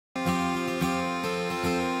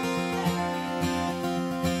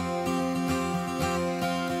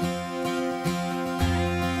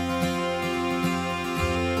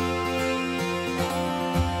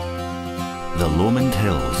The Lomond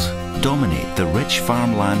Hills dominate the rich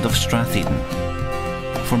farmland of Stratheden.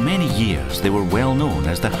 For many years they were well known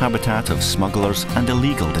as the habitat of smugglers and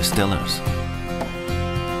illegal distillers.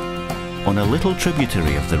 On a little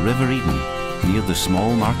tributary of the River Eden, near the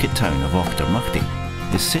small market town of Auchtermuchty,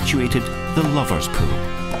 is situated the Lover's Pool.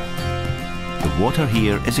 The water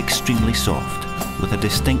here is extremely soft, with a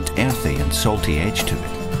distinct earthy and salty edge to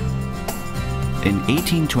it. In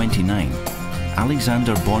 1829,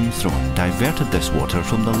 Alexander Bonthron diverted this water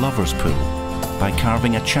from the Lover's Pool by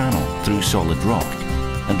carving a channel through solid rock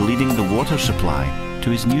and leading the water supply to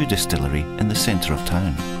his new distillery in the centre of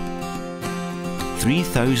town.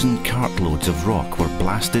 3,000 cartloads of rock were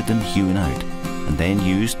blasted and hewn out and then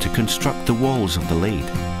used to construct the walls of the lade.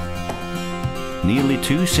 Nearly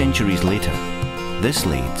 2 centuries later, this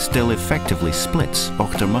lade still effectively splits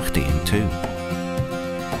Auchtermuchty in two.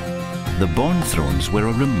 The Bonthrons were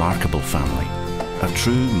a remarkable family, a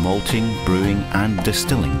true malting, brewing and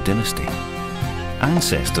distilling dynasty.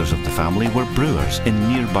 Ancestors of the family were brewers in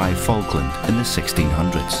nearby Falkland in the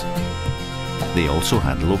 1600s. They also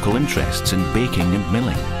had local interests in baking and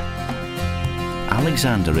milling.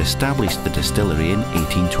 Alexander established the distillery in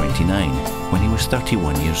 1829 when he was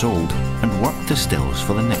 31 years old and worked the stills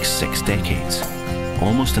for the next 6 decades,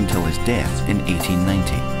 almost until his death in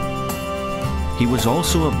 1890. He was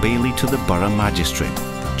also a baillie to the borough magistrate,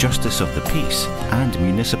 justice of the peace and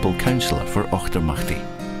municipal councillor for Auchtermuchty.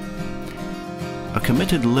 A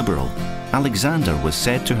committed liberal, Alexander was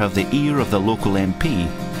said to have the ear of the local MP,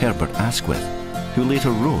 Herbert Asquith, who later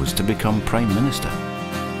rose to become Prime Minister.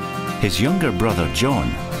 His younger brother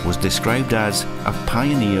John was described as a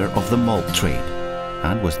pioneer of the malt trade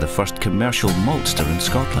and was the first commercial maltster in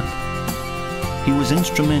Scotland. He was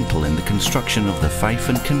instrumental in the construction of the Fife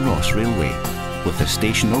and Kinross Railway, with the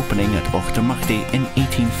station opening at Auchtermuchty in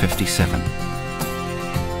 1857.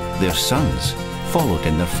 Their sons followed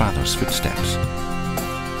in their father's footsteps.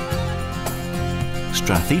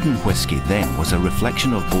 Stratheden whisky then was a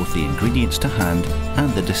reflection of both the ingredients to hand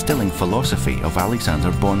and the distilling philosophy of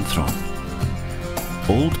Alexander Bonthron.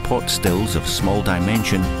 Old pot stills of small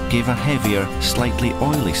dimension gave a heavier, slightly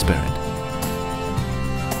oily spirit.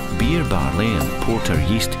 Beer barley and porter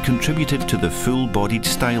yeast contributed to the full-bodied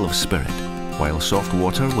style of spirit, while soft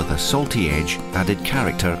water with a salty edge added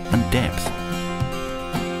character and depth.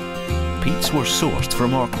 Peats were sourced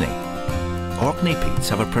from Orkney. Orkney peats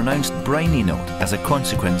have a pronounced briny note as a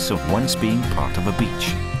consequence of once being part of a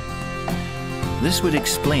beach. This would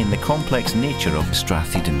explain the complex nature of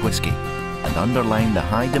Stratheden whisky and underline the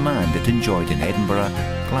high demand it enjoyed in Edinburgh,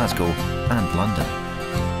 Glasgow and London.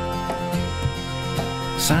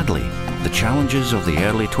 Sadly, the challenges of the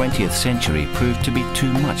early 20th century proved to be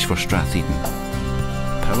too much for Stratheden.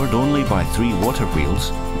 Powered only by 3 water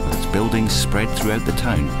wheels, with its buildings spread throughout the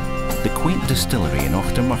town, the quaint distillery in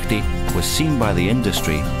Auchtermuchty was seen by the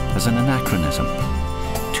industry as an anachronism,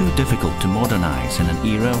 too difficult to modernise in an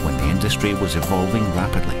era when the industry was evolving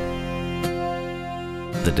rapidly.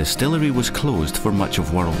 The distillery was closed for much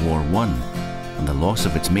of World War I, and the loss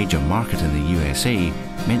of its major market in the USA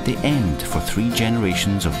meant the end for 3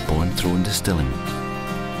 generations of Bonthron distilling.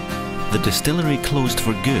 The distillery closed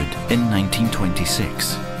for good in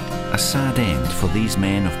 1926, a sad end for these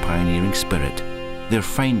men of pioneering spirit, their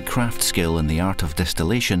fine craft skill in the art of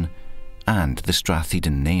distillation, and the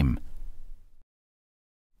Stratheden name.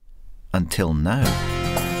 Until now.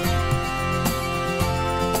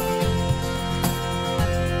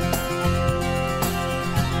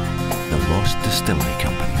 The Lost Distillery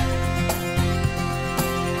Company.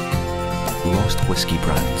 Lost whisky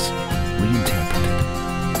brands, reinterpreted.